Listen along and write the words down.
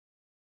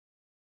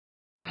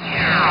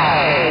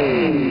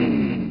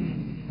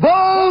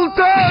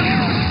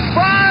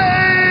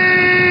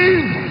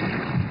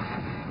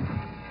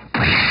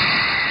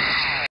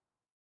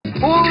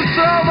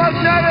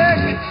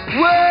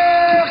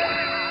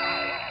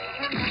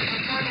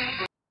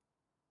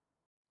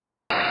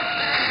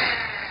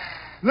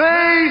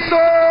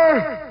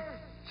Laser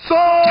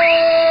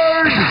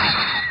Sword!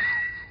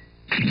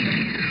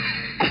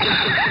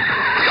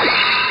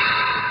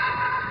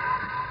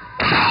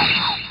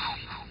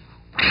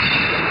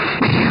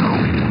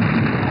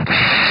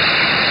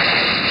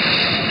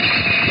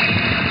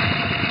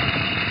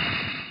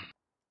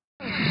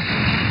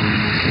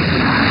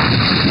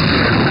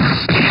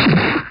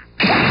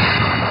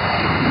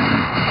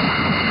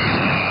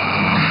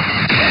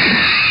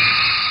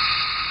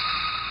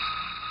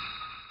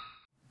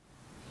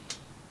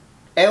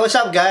 Hey, what's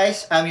up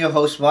guys? I'm your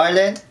host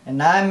Marlon.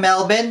 And I'm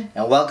Melvin.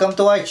 And welcome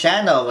to our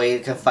channel where you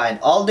can find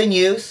all the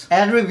news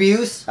And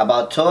reviews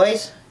about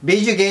toys,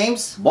 video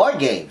games, board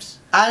games,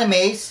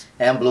 animes,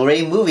 and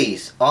Blu-ray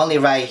movies. Only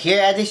right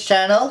here at this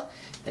channel,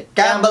 the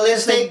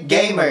Kambalistic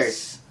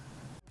Gamerz.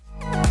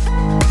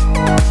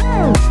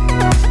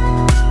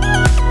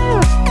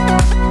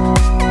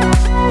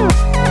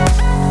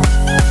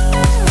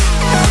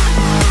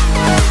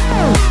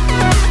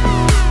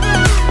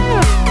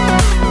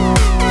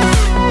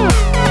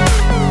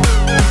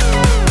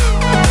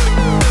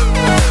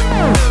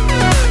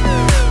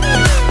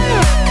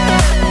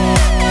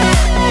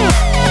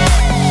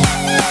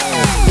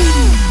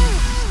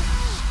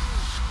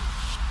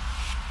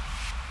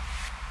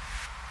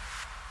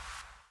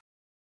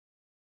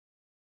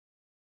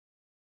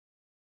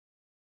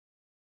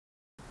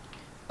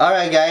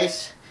 Alright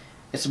guys,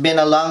 it's been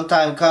a long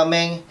time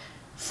coming,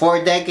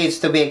 4 decades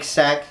to be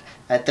exact,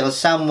 until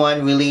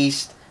someone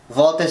released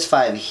Voltes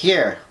 5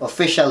 here,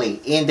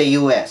 officially, in the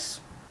US.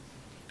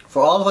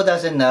 For all who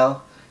doesn't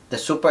know, the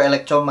super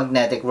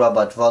electromagnetic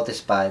robot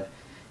Voltes 5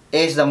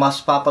 is the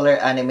most popular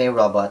anime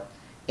robot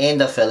in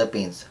the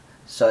Philippines.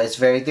 So it's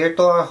very dear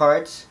to our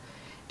hearts,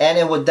 and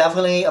it would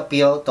definitely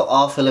appeal to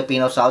all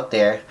Filipinos out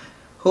there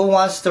who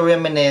wants to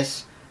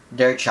reminisce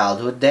their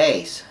childhood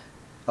days.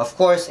 Of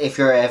course, if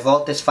you're a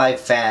Voltes 5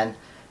 fan,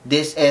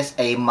 this is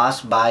a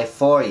must-buy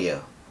for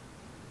you.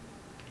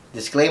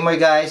 Disclaimer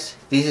guys,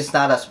 this is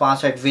not a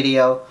sponsored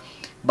video,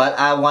 but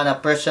I want to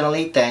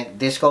personally thank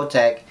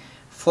Discotech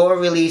for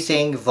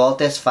releasing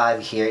Voltes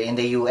 5 here in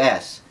the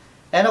US.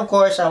 And of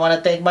course, I want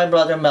to thank my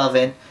brother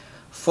Melvin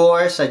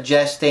for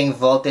suggesting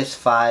Voltes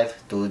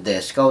 5 to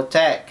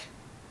Discotech.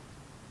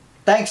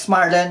 Thanks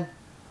Marlon.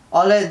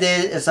 All I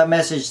did is a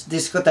message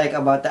Discotech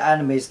about the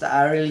animes that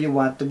I really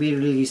want to be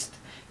released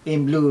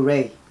in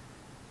Blu-ray.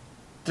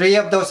 3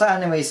 of those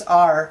animes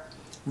are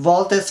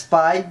Voltes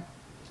 5,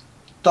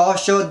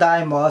 Tosho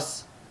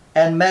Daimos,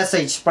 and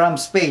Message from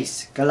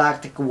Space,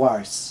 Galactic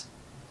Wars.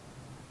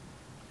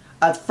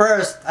 At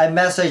first, I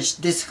messaged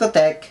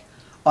Discotech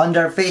on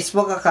their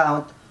Facebook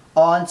account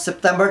on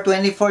September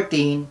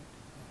 2014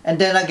 and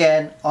then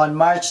again on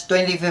March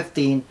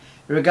 2015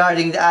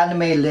 regarding the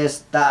anime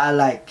list that I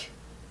like.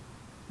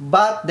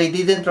 But they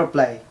didn't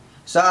reply.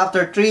 So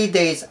after 3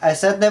 days, I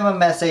sent them a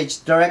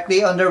message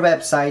directly on their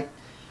website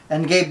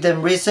and gave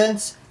them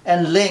reasons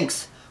and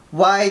links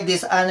why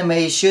this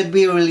anime should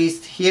be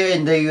released here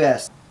in the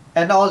US.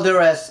 And all the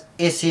rest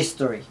is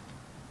history.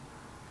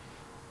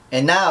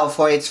 And now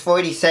for its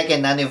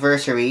 42nd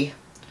anniversary,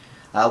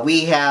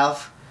 we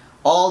have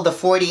all the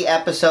 40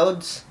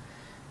 episodes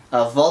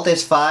of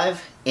Voltes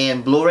 5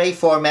 in Blu-ray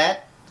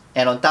format.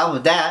 And on top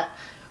of that,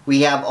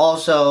 we have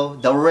also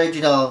the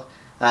original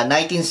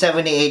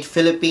 1978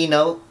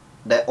 Filipino,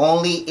 the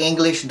only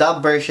English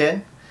dub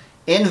version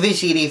in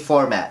VCD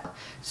format.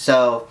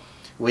 So,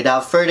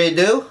 without further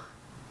ado,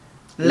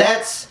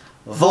 let's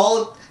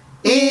vote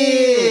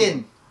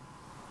in!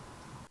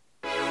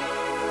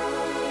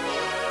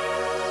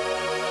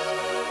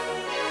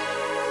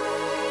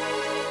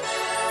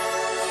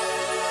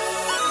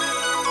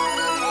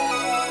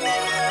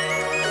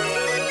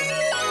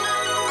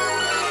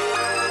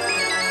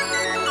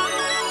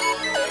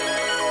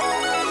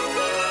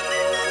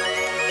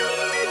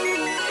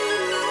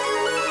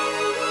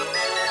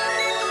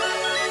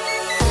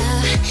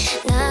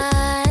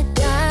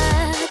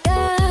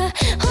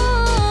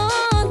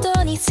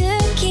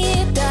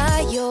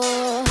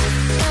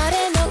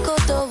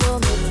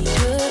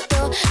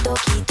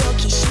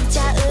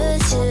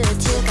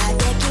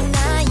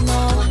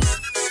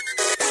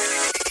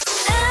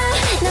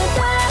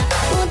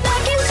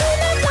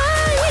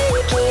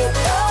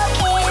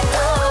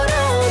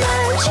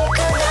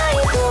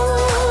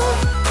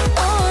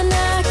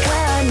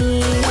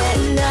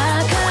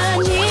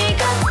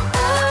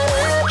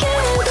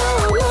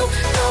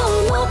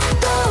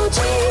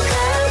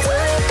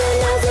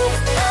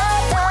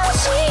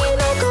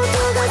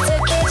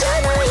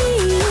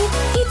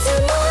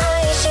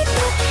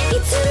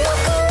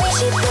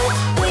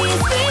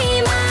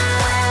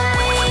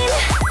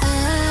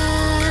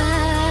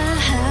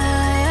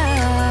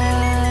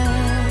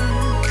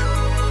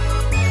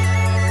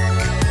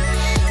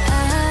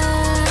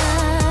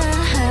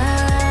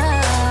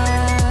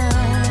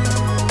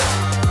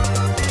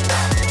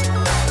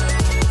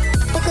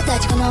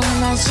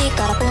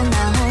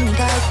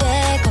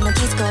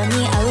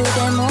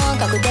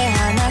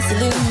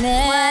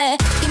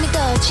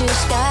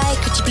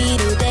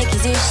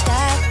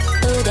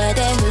 腕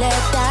で触れ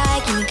た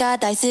い君が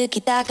大好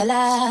きだから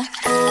あ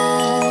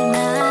な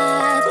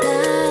た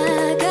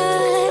が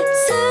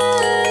好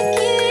き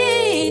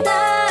だ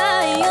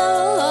よ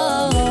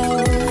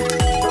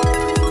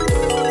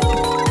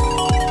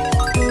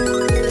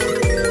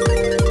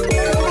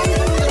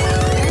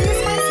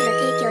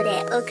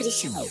お送り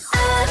します。あ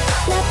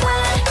なた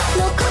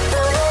のこと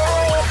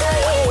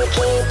をきっ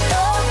と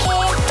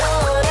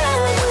ラ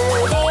ブ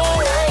で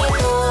ない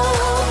と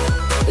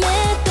目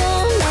と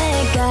目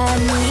が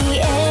見え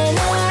な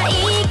い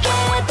け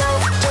ど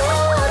ちょ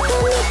っと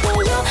見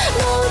てよ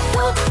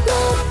もっと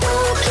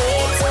気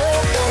づ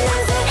かな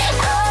ぜ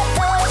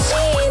私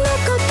の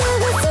こと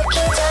が好きじ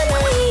ゃな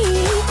い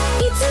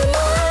いつも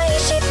愛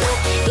して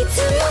いつ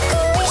も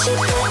恋して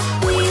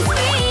Please be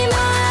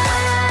mine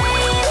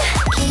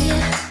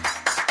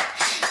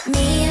me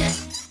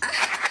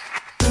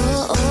oh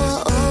oh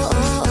oh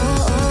oh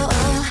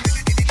oh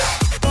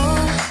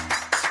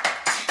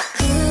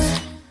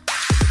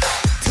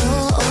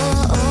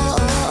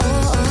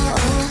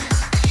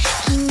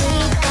君が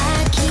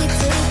気づ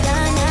いた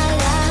な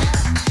ら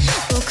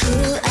僕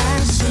は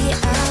幸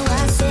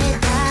せ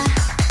だ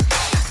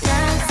な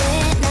ぜ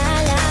な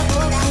ら僕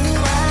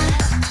は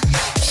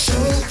So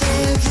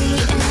very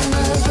in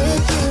love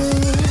with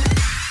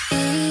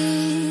you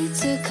いつ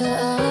か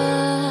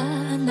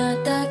あな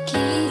た消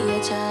え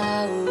ちゃ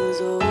うぞ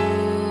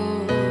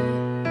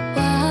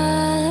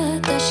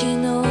私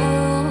の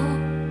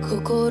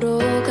心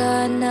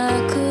が泣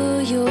く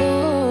よ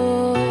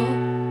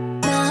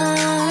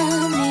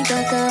涙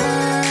が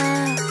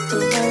止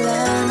まら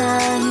な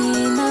い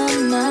ま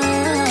ま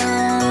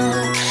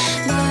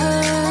ま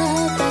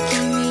た君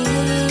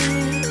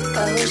が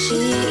欲しい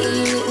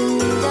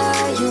んだ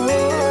よ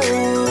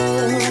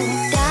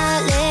誰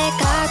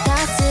か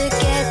助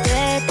けて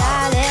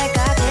誰か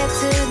手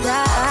伝っ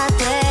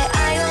て I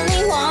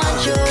only want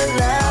your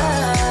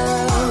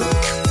love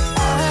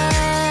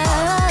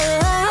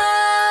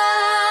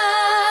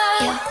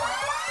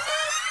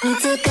見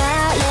つか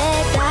れ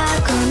た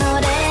この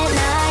恋愛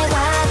は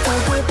特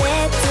別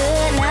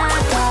な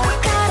宝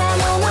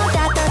物だ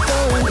ったと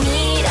未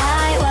来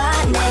は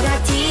ネガ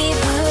ティ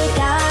ブだ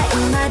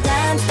今ダ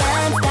ンス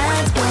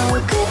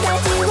僕た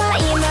ちは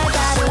今だ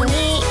ろう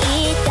に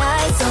いた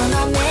いそ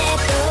の目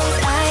と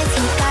アイス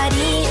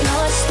光の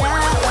下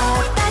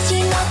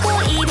私の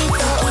恋人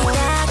だ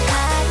か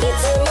らい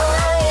つも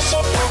愛し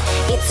て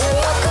いつ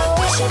も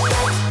恋して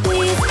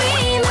Please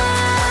be mine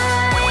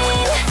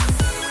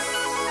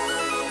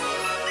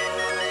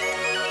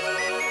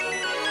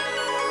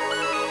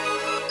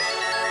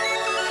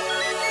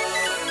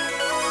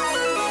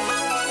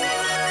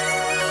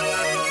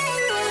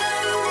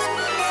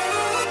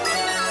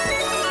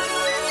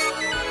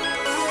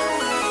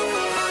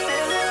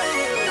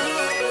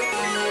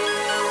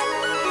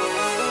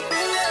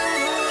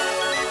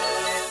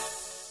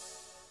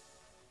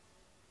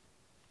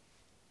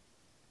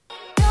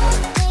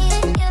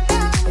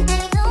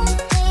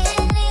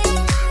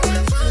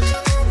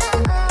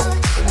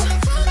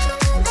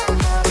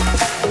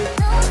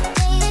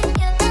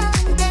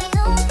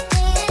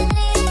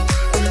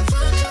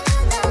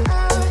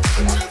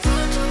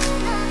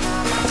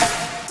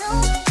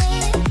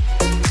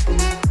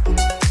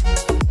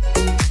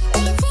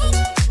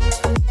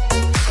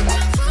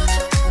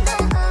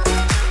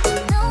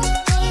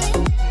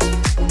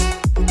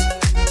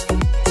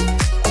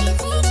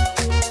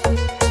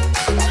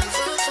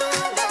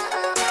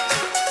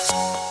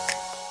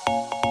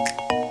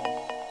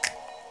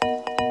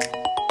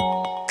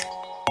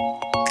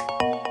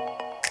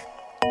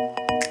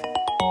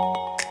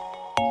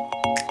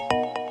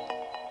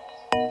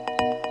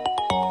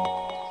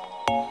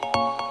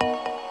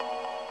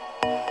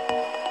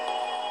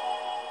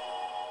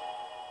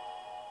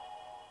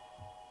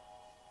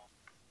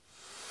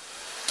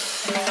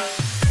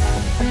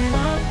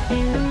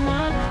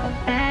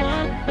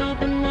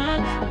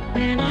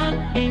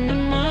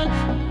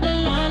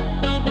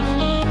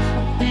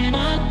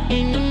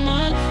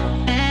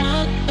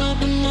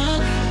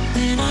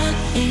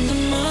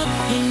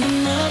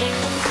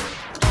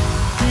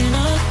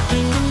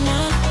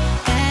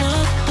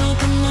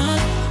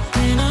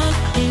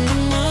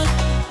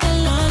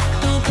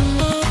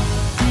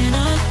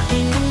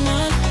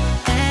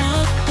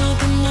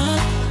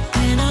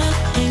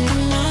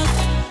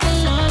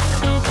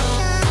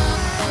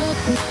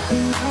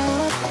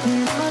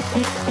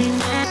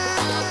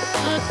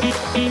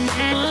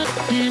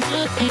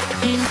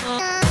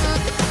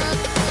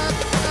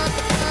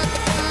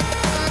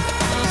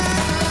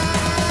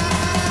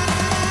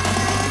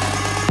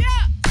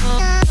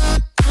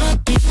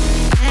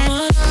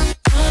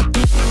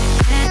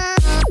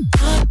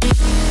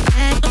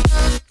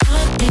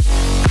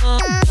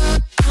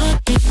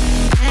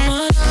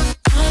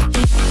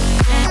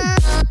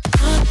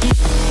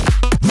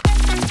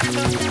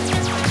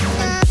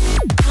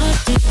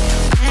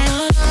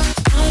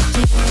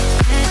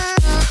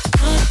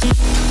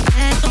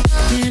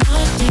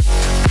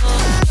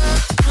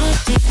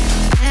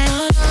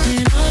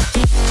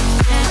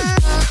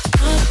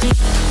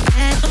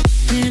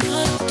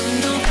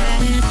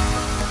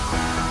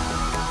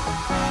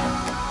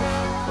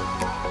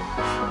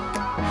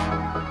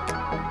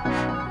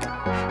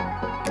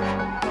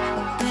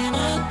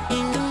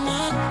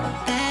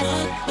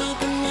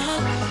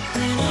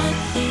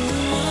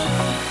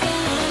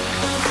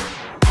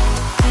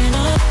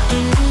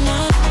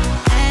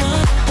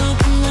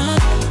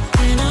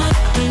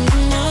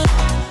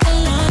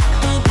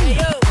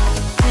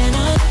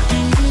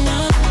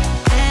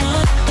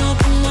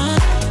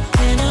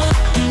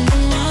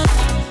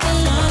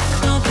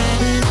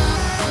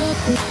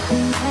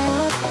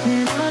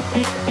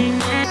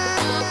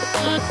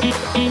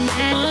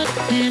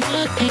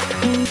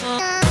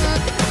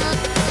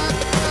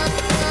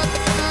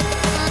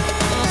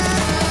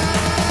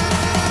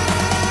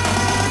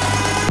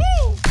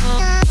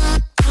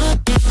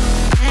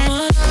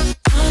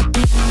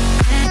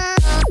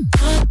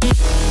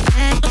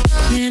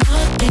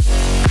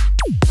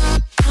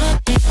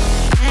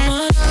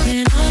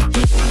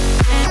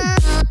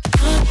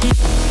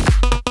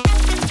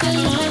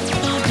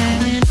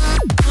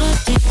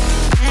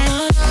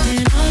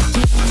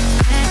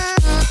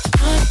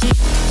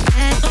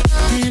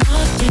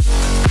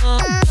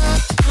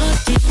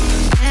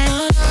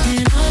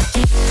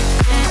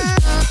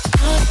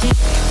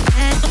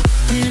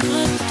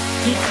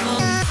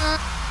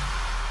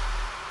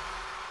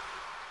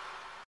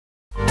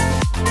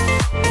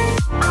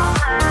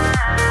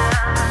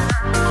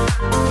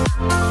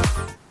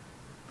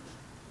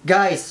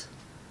Guys,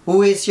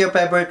 who is your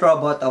favorite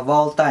robot of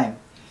all time?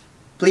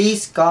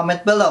 Please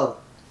comment below.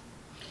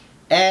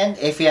 And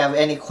if you have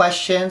any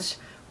questions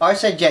or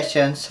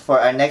suggestions for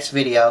our next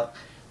video,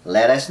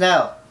 let us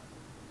know.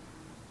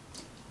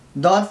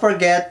 Don't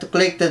forget to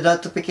click the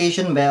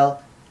notification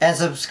bell and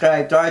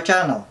subscribe to our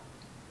channel.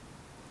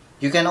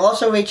 You can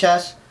also reach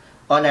us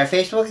on our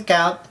Facebook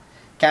account,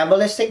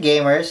 Kambalistic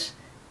Gamerz,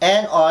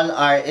 and on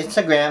our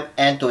Instagram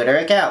and Twitter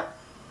account.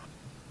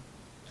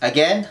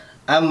 Again,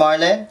 I'm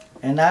Marlon.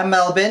 And I'm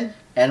Melvin.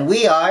 And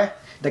we are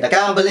The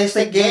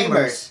Kambalistic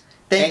Gamerz.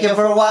 Thank you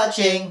for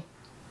watching.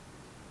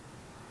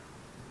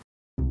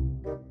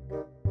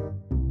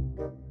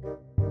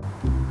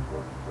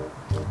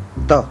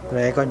 Ito,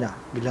 record na.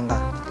 Bilang ka.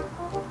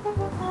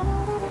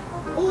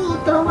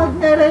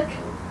 Electromagnetic.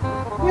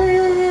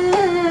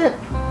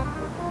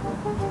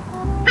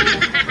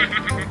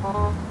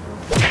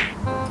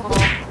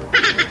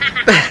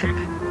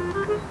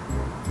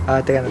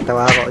 Teka,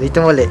 natawa ako.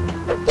 Dito muli.